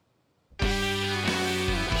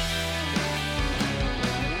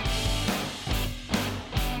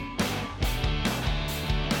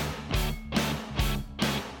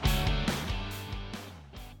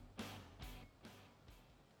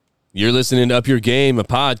You're listening to Up Your Game, a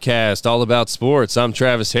podcast all about sports. I'm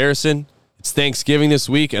Travis Harrison. It's Thanksgiving this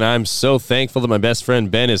week, and I'm so thankful that my best friend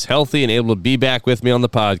Ben is healthy and able to be back with me on the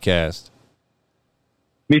podcast.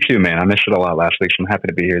 Me too, man. I missed it a lot last week, so I'm happy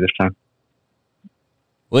to be here this time.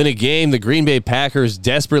 Well, in a game the Green Bay Packers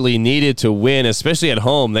desperately needed to win, especially at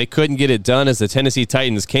home, they couldn't get it done as the Tennessee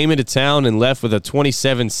Titans came into town and left with a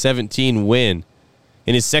 27-17 win.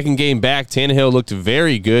 In his second game back, Tannehill looked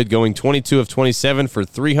very good, going 22 of 27 for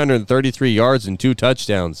 333 yards and 2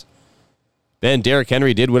 touchdowns. Ben, Derrick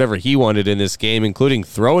Henry did whatever he wanted in this game, including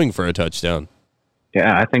throwing for a touchdown.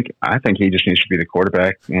 Yeah, I think he just needs to be the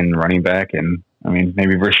quarterback and running back, and I mean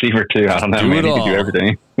maybe receiver too. I don't know. Man, he can do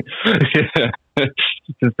everything.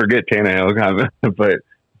 Just forget Tannehill, kind of. But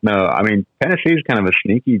no, I mean Tennessee's kind of a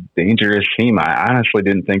sneaky, dangerous team. I honestly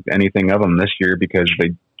didn't think anything of them this year because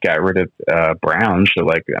they got rid of Brown. So,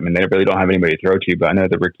 they really don't have anybody to throw to. But I know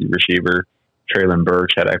the rookie receiver, Treylon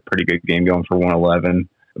Burks, had a pretty good game going for 111.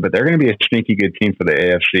 But they're going to be a sneaky good team for the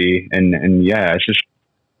AFC. And yeah, it's just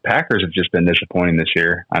Packers have just been disappointing this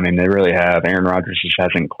year. I mean, they really have. Aaron Rodgers just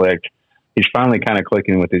hasn't clicked. He's finally kind of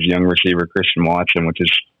clicking with his young receiver, Christian Watson,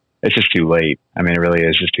 it's just too late. I mean, it really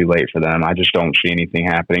is just too late for them. I just don't see anything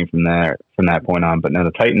happening from that point on. But no,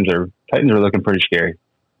 the Titans are looking pretty scary.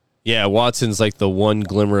 Yeah, Watson's like the one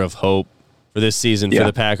glimmer of hope for this season for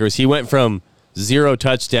the Packers. He went from 0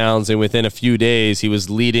 touchdowns, and within a few days, he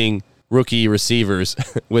was leading rookie receivers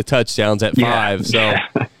with touchdowns at 5. So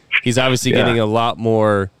he's obviously getting a lot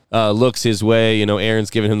more looks his way. You know,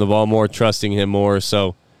 Aaron's giving him the ball more, trusting him more.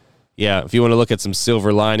 So, yeah, if you want to look at some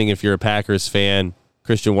silver lining, if you're a Packers fan,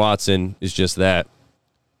 Christian Watson is just that.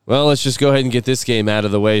 Well, let's just go ahead and get this game out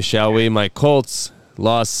of the way, shall we? My Colts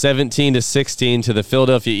lost 17-16 to the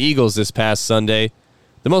Philadelphia Eagles this past Sunday.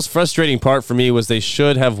 The most frustrating part for me was they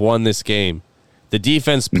should have won this game. The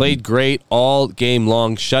defense played great all game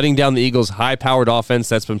long, shutting down the Eagles' high-powered offense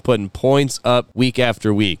that's been putting points up week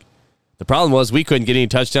after week. The problem was we couldn't get any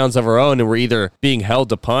touchdowns of our own, and we're either being held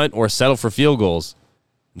to punt or settle for field goals.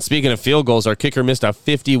 And speaking of field goals, our kicker missed a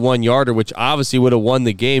 51-yarder, which obviously would have won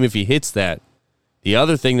the game if he hits that. The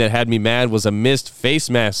other thing that had me mad was a missed face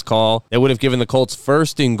mask call that would have given the Colts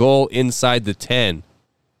first and goal inside the 10.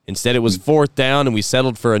 Instead, it was 4th down, and we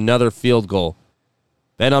settled for another field goal.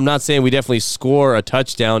 Ben, I'm not saying we definitely score a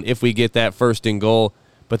touchdown if we get that first and goal,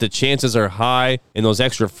 but the chances are high, and those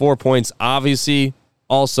extra 4 points obviously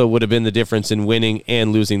also would have been the difference in winning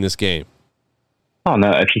and losing this game. Oh,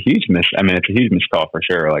 no, it's a huge miss. I mean, it's a huge missed call for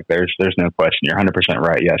sure. There's no question. You're 100%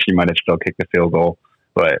 right. Yes, you might have still kicked the field goal,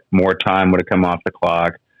 but more time would have come off the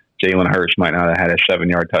clock. Jalen Hurts might not have had a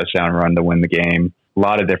 7-yard touchdown run to win the game. A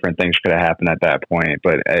lot of different things could have happened at that point,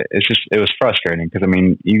 but it was frustrating because, I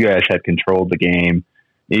mean, you guys had controlled the game.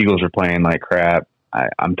 The Eagles are playing like crap.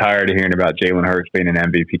 I'm tired of hearing about Jalen Hurts being an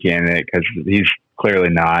MVP candidate because he's clearly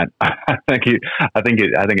not. I think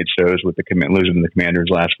it shows with losing the Commanders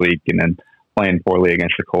last week and then playing poorly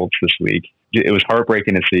against the Colts this week. It was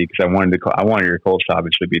heartbreaking to see because I wanted your Colts to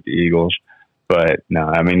obviously beat the Eagles. But no,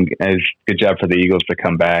 I mean, it's good job for the Eagles to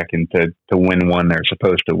come back and to win one they're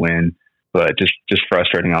supposed to win. But just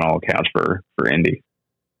frustrating on all accounts for Indy.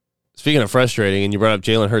 Speaking of frustrating, and you brought up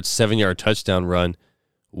Jalen Hurts' 7-yard touchdown run,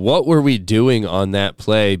 what were we doing on that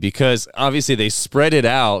play? Because obviously they spread it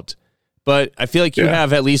out, but I feel like you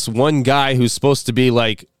have at least one guy who's supposed to be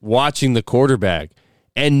like watching the quarterback,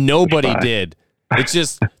 and nobody did. It's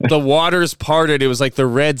just the waters parted. It was like the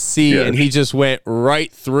Red Sea, and he just went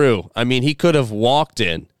right through. I mean, he could have walked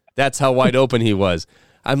in. That's how wide open he was.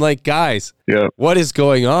 I'm like, guys, what is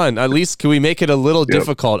going on? At least can we make it a little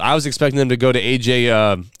difficult? I was expecting them to go to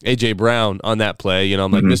AJ Brown on that play. You know,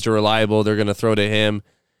 I'm like, Mr. Reliable, they're going to throw to him.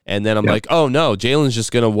 And then I'm like, oh, no, Jalen's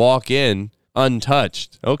just going to walk in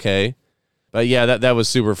untouched. Okay. But, yeah, that was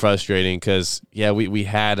super frustrating because, we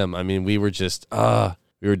had him. I mean, we were just,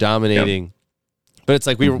 we were dominating. But it's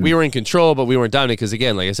like we were in control, but we weren't dominating because,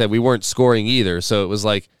 again, like I said, we weren't scoring either. So it was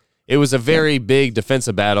like, it was a very big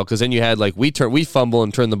defensive battle because then you had like we fumble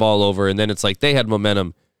and turn the ball over, and then it's like they had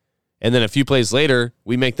momentum, and then a few plays later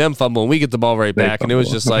we make them fumble and we get the ball right back, and it was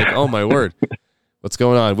just like, oh my word, what's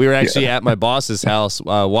going on? We were actually at my boss's house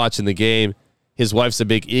watching the game. His wife's a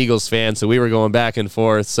big Eagles fan, so we were going back and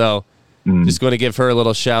forth. So just going to give her a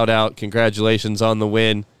little shout out. Congratulations on the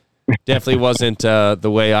win. Definitely wasn't the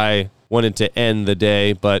way I wanted to end the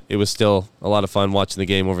day, but it was still a lot of fun watching the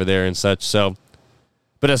game over there and such. So.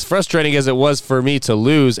 But as frustrating as it was for me to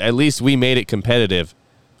lose, at least we made it competitive.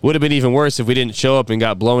 Would have been even worse if we didn't show up and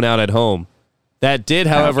got blown out at home. That did,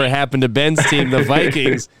 however, happen to Ben's team, the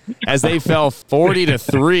Vikings, as they fell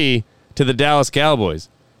 40-3 to the Dallas Cowboys.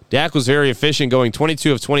 Dak was very efficient, going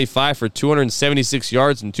 22 of 25 for 276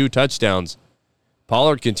 yards and 2 touchdowns.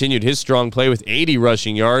 Pollard continued his strong play with 80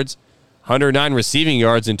 rushing yards, 109 receiving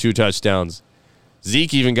yards, and 2 touchdowns.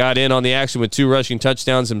 Zeke even got in on the action with 2 rushing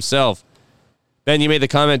touchdowns himself. Ben, you made the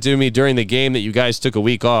comment to me during the game that you guys took a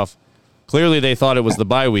week off. Clearly, they thought it was the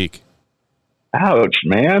bye week. Ouch,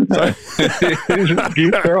 man.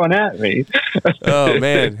 Keep throwing at me. Oh,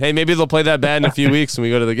 man. Hey, maybe they'll play that bad in a few weeks when we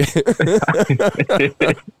go to the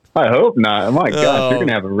game. I hope not. My gosh, you're going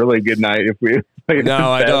to have a really good night if we play.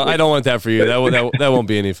 No, I don't want that for you. That won't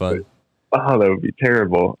be any fun. Oh, that would be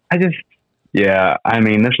terrible. This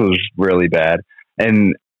was really bad.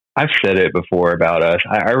 And I've said it before about us.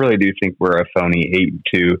 I really do think we're a phony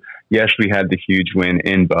 8-2. Yes, we had the huge win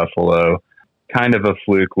in Buffalo. Kind of a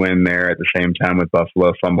fluke win there at the same time with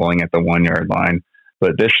Buffalo fumbling at the 1-yard line.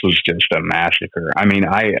 But this was just a massacre. I mean,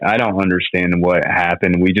 I don't understand what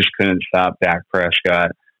happened. We just couldn't stop Dak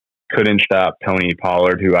Prescott. Couldn't stop Tony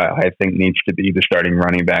Pollard, who I think needs to be the starting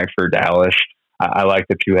running back for Dallas. I like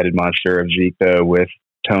the two-headed monster of Zeke, though, with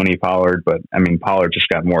Tony Pollard. But, I mean, Pollard just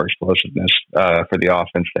got more explosiveness for the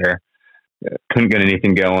offense there. Couldn't get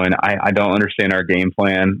anything going. I don't understand our game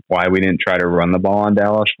plan, why we didn't try to run the ball on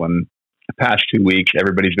Dallas when the past 2 weeks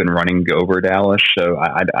everybody's been running over Dallas. So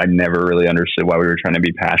I never really understood why we were trying to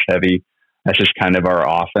be pass heavy. That's just kind of our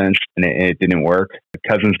offense, and it didn't work.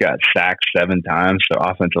 Cousins got sacked 7 times, so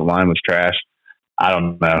offensive line was trash. I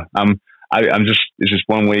don't know. It's just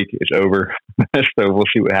 1 week. It's over. So we'll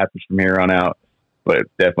see what happens from here on out. But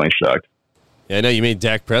it definitely sucked. Yeah, I know you made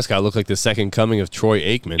Dak Prescott look like the second coming of Troy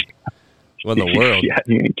Aikman. What in the world? Yeah,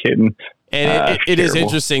 you ain't kidding. And it is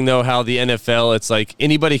interesting, though, how the NFL, it's like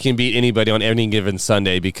anybody can beat anybody on any given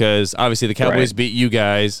Sunday because obviously the Cowboys beat you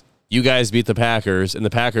guys beat the Packers, and the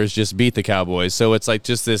Packers just beat the Cowboys. So it's like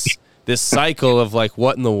just this cycle of like,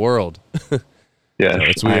 what in the world? Yeah,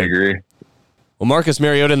 it's weird. I agree. Well, Marcus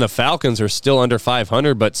Mariota and the Falcons are still under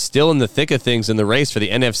 500, but still in the thick of things in the race for the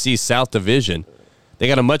NFC South Division. They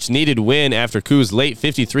got a much-needed win after Koo's late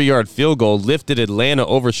 53-yard field goal lifted Atlanta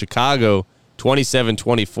over Chicago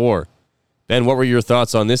 27-24. Ben, what were your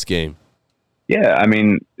thoughts on this game? Yeah, I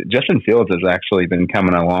mean, Justin Fields has actually been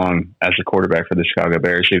coming along as a quarterback for the Chicago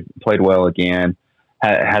Bears. He played well again.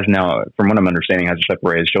 Has now, from what I'm understanding, has a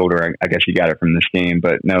separated shoulder. I guess he got it from this game.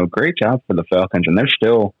 But no, great job for the Falcons. And they're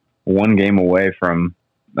still 1 game away from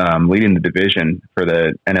leading the division for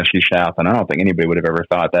the NFC South. And I don't think anybody would have ever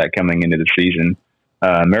thought that coming into the season.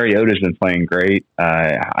 Mariota's been playing great.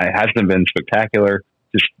 Hasn't been spectacular.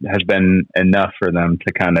 Just has been enough for them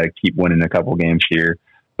to kind of keep winning a couple games here.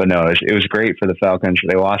 But no, it was great for the Falcons.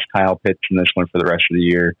 They lost Kyle Pitts in this one for the rest of the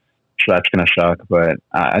year, so that's going to suck. But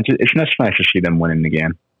it's just nice to see them winning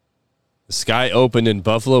again. The sky opened and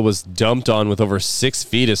Buffalo was dumped on with over 6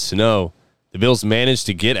 feet of snow. The Bills managed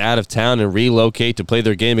to get out of town and relocate to play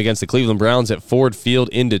their game against the Cleveland Browns at Ford Field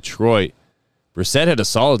in Detroit. Brissett had a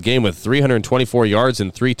solid game with 324 yards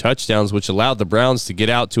and 3 touchdowns, which allowed the Browns to get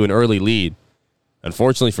out to an early lead.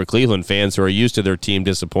 Unfortunately for Cleveland fans who are used to their team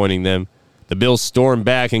disappointing them, the Bills stormed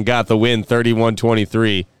back and got the win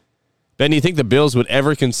 31-23. Ben, do you think the Bills would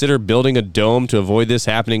ever consider building a dome to avoid this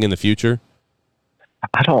happening in the future?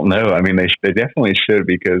 I don't know. I mean, they definitely should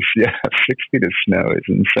because, 6 feet of snow is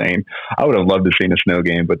insane. I would have loved to seen a snow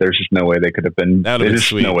game, but there's just no way they could have been.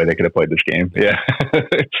 There's no way they could have played this game. Yeah.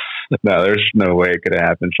 No, there's no way it could have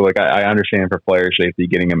happened. So, I understand for player safety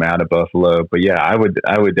getting them out of Buffalo, but yeah, I would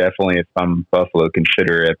definitely, if I'm Buffalo,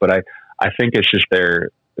 consider it. But I think it's just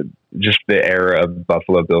the era of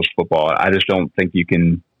Buffalo Bills football. I just don't think you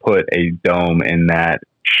can put a dome in that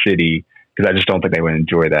city because I just don't think they would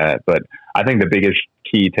enjoy that. But I think the biggest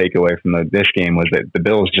key takeaway from this game was that the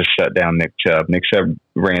Bills just shut down Nick Chubb. Nick Chubb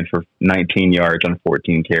ran for 19 yards on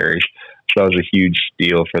 14 carries. So that was a huge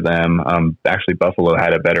deal for them. Actually, Buffalo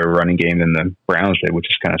had a better running game than the Browns did, which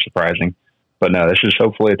is kind of surprising. But no, this is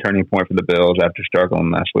hopefully a turning point for the Bills after struggling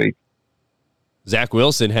last week. Zach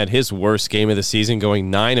Wilson had his worst game of the season, going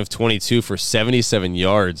 9 of 22 for 77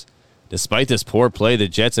 yards. Despite this poor play, the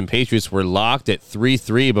Jets and Patriots were locked at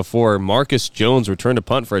 3-3 before Marcus Jones returned a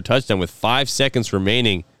punt for a touchdown with 5 seconds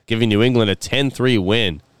remaining, giving New England a 10-3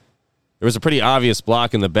 win. There was a pretty obvious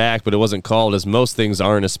block in the back, but it wasn't called, as most things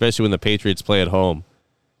aren't, especially when the Patriots play at home.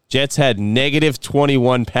 Jets had negative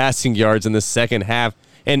 21 passing yards in the second half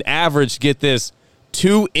and averaged, get this,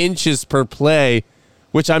 2 inches per play,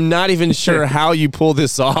 which I'm not even sure how you pull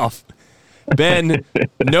this off. Ben,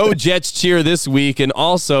 no Jets cheer this week, and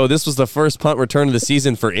also this was the first punt return of the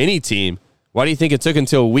season for any team. Why do you think it took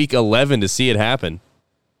until week 11 to see it happen?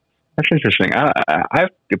 That's interesting.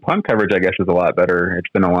 The punt coverage, I guess, is a lot better. It's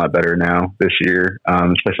been a lot better now this year.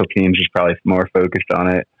 Special teams is probably more focused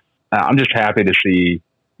on it. I'm just happy to see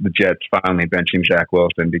the Jets finally benching Zach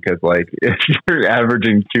Wilson because, like, if you're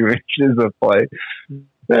averaging 2 inches of play,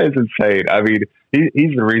 that is insane. I mean,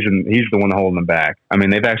 he's the reason, he's the one holding them back. I mean,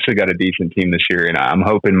 they've actually got a decent team this year, and I'm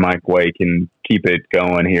hoping Mike Way can keep it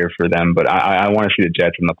going here for them. But I want to see the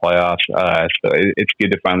Jets in the playoffs. So it's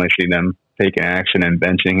good to finally see them taking action and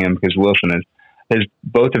benching him because Wilson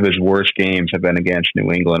both of his worst games have been against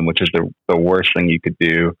New England, which is the worst thing you could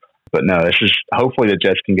do. But no, this is hopefully the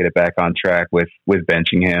Jets can get it back on track with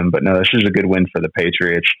benching him. But no, this is a good win for the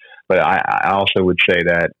Patriots. But I also would say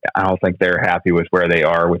that I don't think they're happy with where they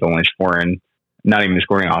are with only not even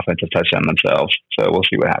scoring an offensive touchdown themselves. So we'll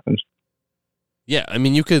see what happens. Yeah, I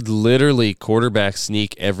mean, you could literally quarterback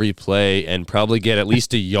sneak every play and probably get at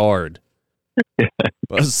least a yard.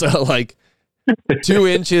 So, like, 2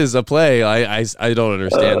 inches a play, I don't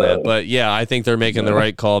understand that. But, yeah, I think they're making the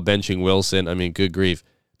right call benching Wilson. I mean, good grief.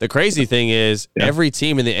 The crazy thing is every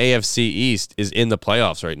team in the AFC East is in the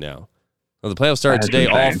playoffs right now. Well, the playoffs started today.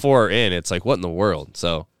 Insane. All 4 are in. It's like, what in the world?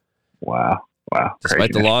 So, wow.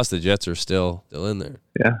 Despite the loss, the Jets are still in there.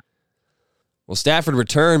 Yeah. Well, Stafford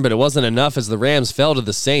returned, but it wasn't enough as the Rams fell to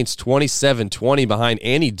the Saints 27-20 behind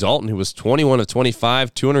Andy Dalton, who was 21 of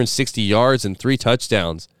 25, 260 yards, and 3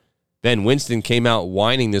 touchdowns. Ben Winston came out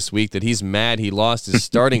whining this week that he's mad he lost his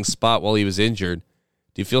starting spot while he was injured.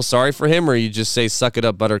 Do you feel sorry for him, or you just say, suck it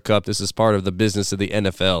up, Buttercup, this is part of the business of the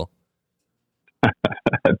NFL?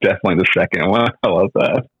 Definitely the second one. I love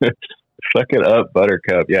that. Suck it up,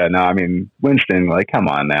 Buttercup. Yeah, no, I mean, Winston, like, come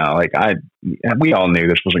on now. Like, we all knew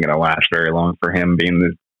this wasn't going to last very long for him being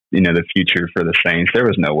the future for the Saints. There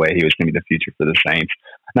was no way he was going to be the future for the Saints.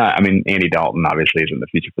 No, I mean, Andy Dalton obviously isn't the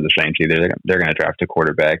future for the Saints either. They're going to draft a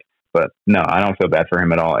quarterback. But no, I don't feel bad for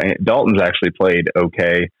him at all. Dalton's actually played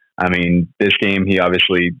okay. I mean, this game, he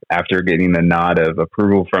obviously, after getting the nod of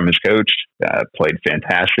approval from his coach, played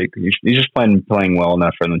fantastic. He's just playing well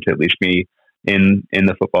enough for them to at least be in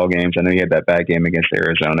the football games. I know he had that bad game against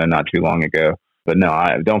Arizona not too long ago. But no,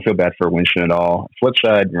 I don't feel bad for Winston at all. Flip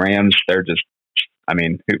side, Rams, they're just, I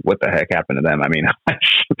mean, what the heck happened to them? I mean,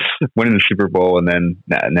 winning the Super Bowl and then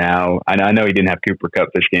now, I know he didn't have Cooper Kupp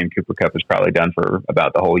this game. Cooper Kupp is probably done for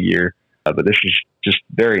about the whole year. But this is just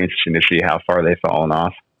very interesting to see how far they've fallen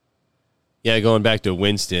off. Yeah, going back to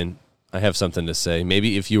Winston, I have something to say.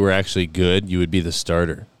 Maybe if you were actually good, you would be the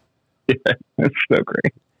starter. Yeah, that's so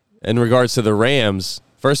great. In regards to the Rams,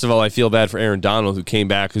 first of all, I feel bad for Aaron Donald, who came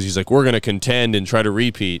back because he's like, we're going to contend and try to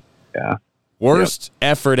repeat. Yeah. Worst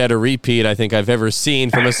effort at a repeat I think I've ever seen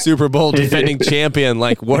from a Super Bowl defending champion.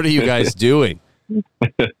 Like, what are you guys doing?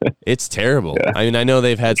 It's terrible. Yeah. I mean, I know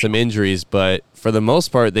they've had some injuries, but for the most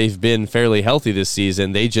part, they've been fairly healthy this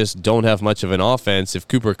season. They just don't have much of an offense. If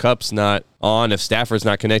Cooper Kupp's not on, if Stafford's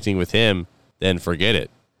not connecting with him, then forget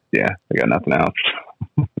it. Yeah, they got nothing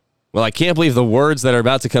else. Well, I can't believe the words that are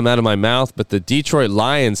about to come out of my mouth, but the Detroit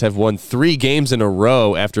Lions have won 3 games in a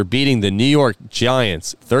row after beating the New York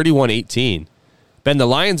Giants 31-18. Ben, the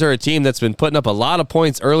Lions are a team that's been putting up a lot of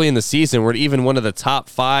points early in the season. We're even one of the top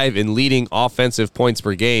 5 in leading offensive points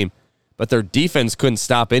per game, but their defense couldn't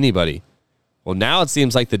stop anybody. Well, now it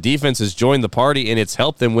seems like the defense has joined the party, and it's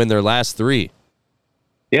helped them win their last 3.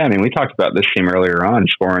 Yeah, I mean, we talked about this team earlier on,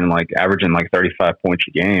 averaging 35 points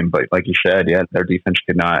a game. But like you said, yeah, their defense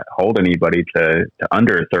could not hold anybody to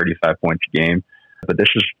under 35 points a game. But this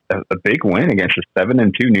is a big win against a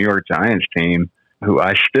 7-2 New York Giants team, who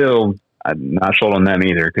I'm not sold on them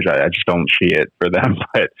either because I just don't see it for them.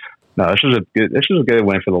 But no, this is a good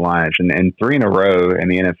win for the Lions, and 3 in a row in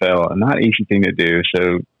the NFL, not an easy thing to do.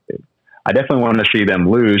 So I definitely want to see them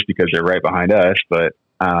lose because they're right behind us. But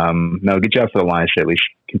no, good job for the Lions to at least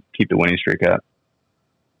keep the winning streak up.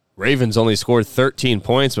 Ravens only scored 13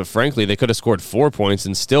 points, but frankly, they could have scored 4 points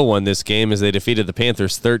and still won this game as they defeated the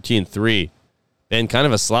Panthers 13-3. And kind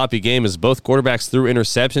of a sloppy game as both quarterbacks threw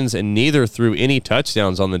interceptions and neither threw any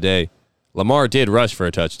touchdowns on the day. Lamar did rush for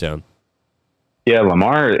a touchdown. Yeah,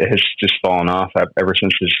 Lamar has just fallen off ever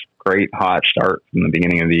since his great hot start from the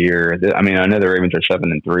beginning of the year. I mean, I know the Ravens are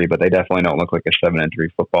 7-3, but they definitely don't look like a 7-3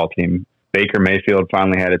 football team. Baker Mayfield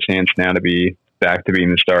finally had a chance now to be back to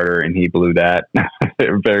being the starter, and he blew that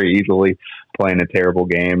very easily, playing a terrible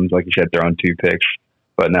game. Like you said, throwing 2 picks.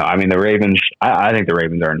 But no, I mean, the Ravens, I think the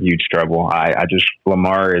Ravens are in huge trouble.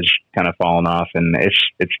 Lamar is kind of fallen off, and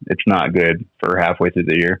it's not good for halfway through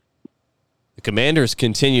the year. The Commanders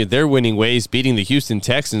continued their winning ways, beating the Houston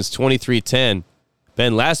Texans 23-10.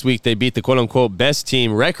 Ben, last week they beat the quote-unquote best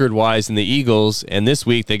team record-wise in the Eagles, and this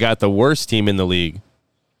week they got the worst team in the league.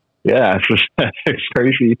 Yeah, it's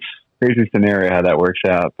crazy scenario how that works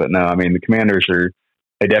out. But no, I mean, the Commanders are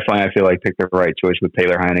they definitely, I feel like, picked the right choice with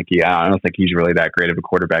Taylor Heineke. I don't think he's really that great of a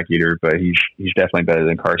quarterback either, but he's definitely better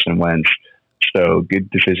than Carson Wentz. So good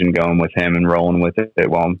decision going with him and rolling with it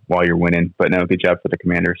while you're winning. But no, good job for the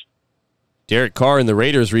Commanders. Derek Carr and the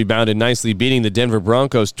Raiders rebounded nicely, beating the Denver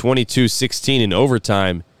Broncos 22-16 in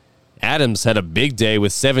overtime. Adams had a big day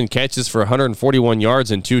with 7 catches for 141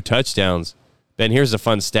 yards and 2 touchdowns. Ben, here's a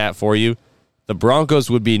fun stat for you. The Broncos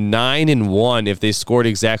would be 9-1 if they scored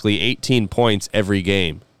exactly 18 points every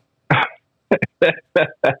game. That's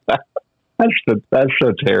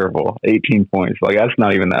so terrible. 18 points. Like, that's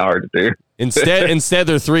not even that hard to do. Instead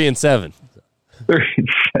they're 3-7. 3-7,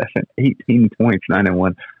 18 points,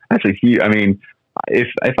 9-1. That's a huge. I mean, if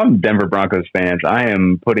I'm Denver Broncos fans, I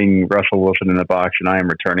am putting Russell Wilson in the box and I am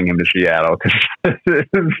returning him to Seattle, because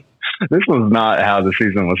this was not how the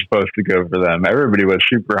season was supposed to go for them. Everybody was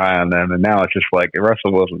super high on them, and now it's just like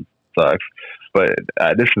Russell Wilson sucks. But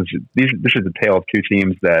this is the tale of two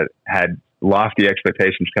teams that had lofty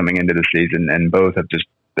expectations coming into the season, and both have just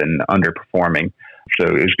been underperforming. So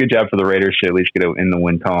it was a good job for the Raiders to at least get in the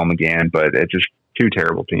win column again, but it's just two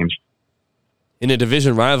terrible teams. In a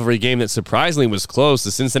division rivalry game that surprisingly was close, the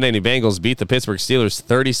Cincinnati Bengals beat the Pittsburgh Steelers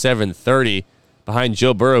 37-30 behind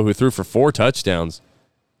Joe Burrow, who threw for 4 touchdowns.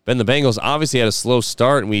 Ben, the Bengals obviously had a slow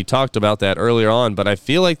start, and we talked about that earlier on, but I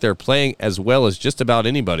feel like they're playing as well as just about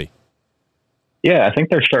anybody. Yeah, I think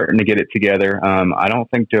they're starting to get it together. I don't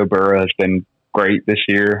think Joe Burrow has been great this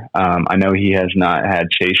year. I know he has not had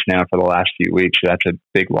Chase now for the last few weeks, so that's a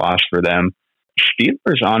big loss for them.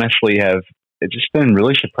 Steelers honestly have it's just been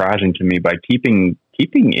really surprising to me by keeping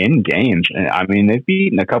in games. And I mean, they've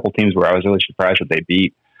beaten a couple teams where I was really surprised that they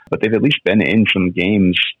beat, but they've at least been in some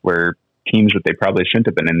games where teams that they probably shouldn't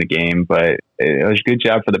have been in the game. But it was a good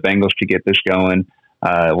job for the Bengals to get this going.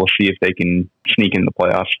 We'll see if they can sneak in the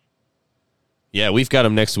playoffs. Yeah, we've got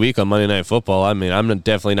them next week on Monday Night Football. I mean, I'm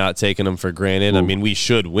definitely not taking them for granted. Ooh. I mean, we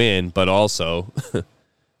should win, but also,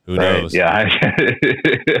 who knows? Yeah,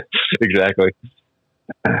 exactly.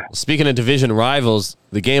 Speaking of division rivals,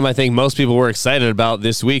 the game I think most people were excited about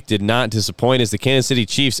this week did not disappoint as the Kansas City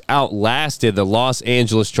Chiefs outlasted the Los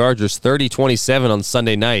Angeles Chargers 30-27 on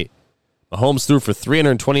Sunday night. Mahomes threw for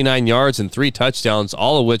 329 yards and 3 touchdowns,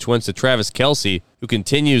 all of which went to Travis Kelce, who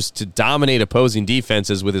continues to dominate opposing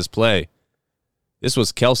defenses with his play. This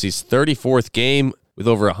was Kelce's 34th game with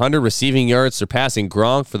over 100 receiving yards, surpassing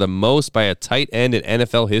Gronk for the most by a tight end in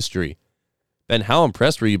NFL history. Ben, how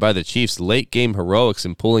impressed were you by the Chiefs' late-game heroics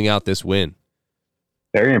in pulling out this win?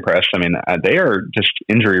 Very impressed. I mean, they are just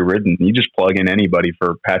injury-ridden. You just plug in anybody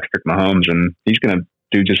for Patrick Mahomes, and he's going to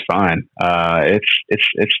do just fine.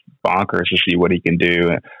 It's bonkers to see what he can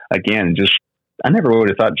do. Again, I never would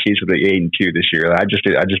have thought the Chiefs would be 8-2 this year. I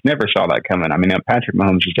just never saw that coming. I mean, Patrick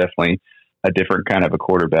Mahomes is definitely a different kind of a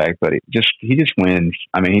quarterback, but he just wins.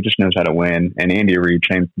 I mean, he just knows how to win. And Andy Reid,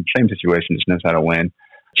 same situation, just knows how to win.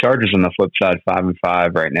 Chargers on the flip side,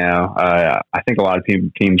 5-5 right now. I think a lot of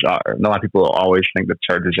people always think that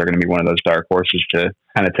Chargers are going to be one of those dark horses to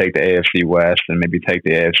kind of take the AFC West and maybe take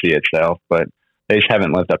the AFC itself, but they just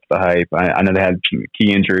haven't lived up to the hype. I know they had some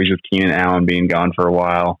key injuries with Keenan Allen being gone for a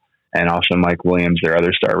while, and also Mike Williams, their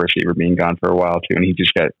other star receiver, being gone for a while too, and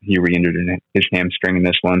he re-injured his hamstring in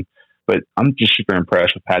this one. But I'm just super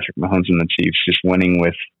impressed with Patrick Mahomes and the Chiefs just winning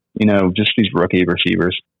with, just these rookie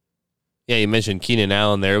receivers. Yeah, you mentioned Keenan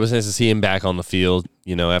Allen there. It was nice to see him back on the field,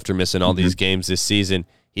 after missing all these games this season.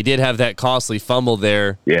 He did have that costly fumble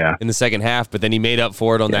there in the second half, but then he made up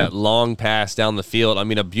for it on that long pass down the field. I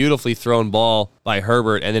mean, a beautifully thrown ball by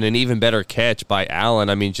Herbert, and then an even better catch by Allen.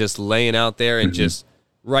 I mean, just laying out there and just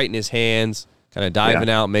right in his hands, kind of diving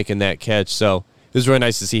out, making that catch. So it was really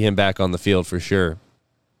nice to see him back on the field for sure.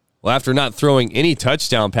 Well, after not throwing any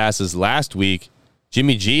touchdown passes last week,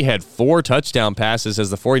 Jimmy G had 4 touchdown passes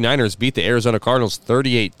as the 49ers beat the Arizona Cardinals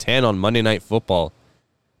 38-10 on Monday Night Football.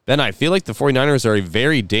 Ben, I feel like the 49ers are a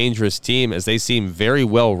very dangerous team as they seem very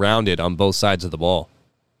well-rounded on both sides of the ball.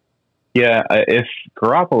 Yeah, if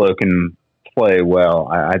Garoppolo can play well,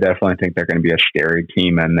 I definitely think they're going to be a scary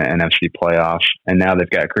team in the NFC playoffs. And now they've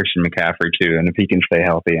got Christian McCaffrey, too. And if he can stay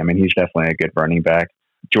healthy, I mean, he's definitely a good running back.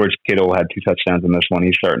 George Kittle had 2 touchdowns in this one.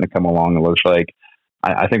 He's starting to come along, it looks like.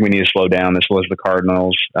 I think we need to slow down. This was the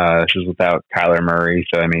Cardinals. This is without Kyler Murray.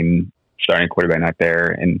 So, I mean, starting quarterback not there.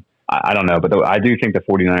 And I don't know, but I do think the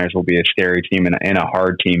 49ers will be a scary team and a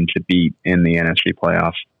hard team to beat in the NFC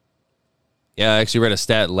playoffs. Yeah, I actually read a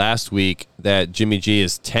stat last week that Jimmy G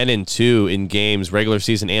is 10-2 in games, regular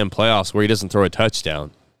season and playoffs, where he doesn't throw a touchdown,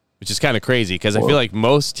 which is kind of crazy because I feel like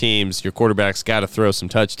most teams, your quarterback's got to throw some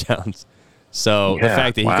touchdowns. So the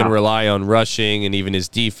fact that he can rely on rushing and even his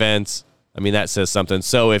defense, I mean, that says something.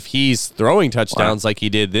 So if he's throwing touchdowns like he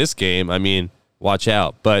did this game, I mean, watch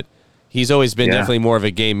out. But he's always been definitely more of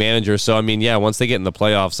a game manager. So, I mean, yeah, once they get in the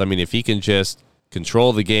playoffs, I mean, if he can just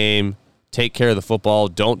control the game, take care of the football,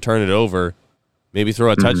 don't turn it over, maybe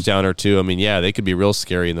throw a touchdown or two, I mean, yeah, they could be real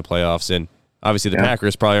scary in the playoffs. And obviously the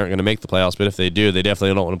Packers probably aren't going to make the playoffs, but if they do, they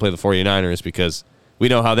definitely don't want to play the 49ers because we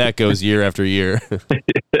know how that goes year after year.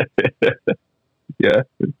 Yeah,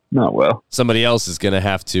 not well. Somebody else is going to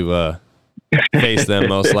have to face them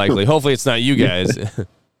most likely. Hopefully it's not you guys.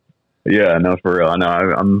 Yeah, no, for real. No,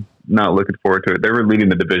 I'm not looking forward to it. They were leading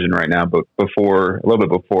the division right now, but a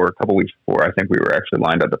couple weeks before, I think we were actually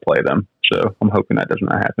lined up to play them. So I'm hoping that does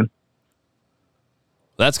not happen.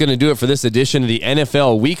 That's going to do it for this edition of the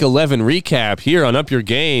NFL Week 11 recap here on Up Your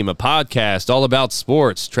Game, a podcast all about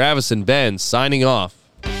sports. Travis and Ben signing off.